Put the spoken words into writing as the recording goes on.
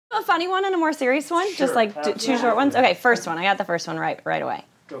a funny one and a more serious one? Sure. Just like two short ones? Okay, first one. I got the first one right away.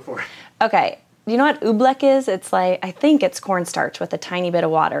 Go for it. Okay, you know what oobleck is? It's like, I think it's cornstarch with a tiny bit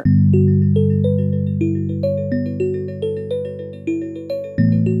of water.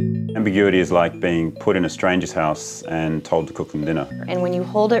 Ambiguity is like being put in a stranger's house and told to cook them dinner. And when you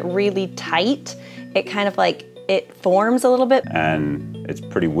hold it really tight, it kind of like, it forms a little bit. And it's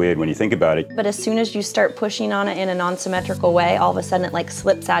pretty weird when you think about it. But as soon as you start pushing on it in a non-symmetrical way, all of a sudden it like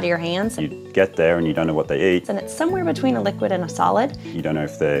slips out of your hands. You get there and you don't know what they eat. And it's somewhere between a liquid and a solid. You don't know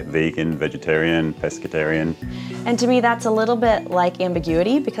if they're vegan, vegetarian, pescatarian. And to me, that's a little bit like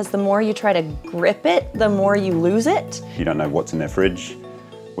ambiguity, because the more you try to grip it, the more you lose it. You don't know what's in their fridge,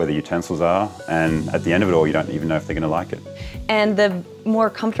 where the utensils are, and at the end of it all, you don't even know if they're going to like it. And the more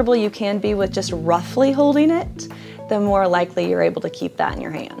comfortable you can be with just roughly holding it, the more likely you're able to keep that in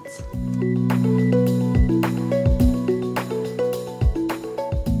your hands.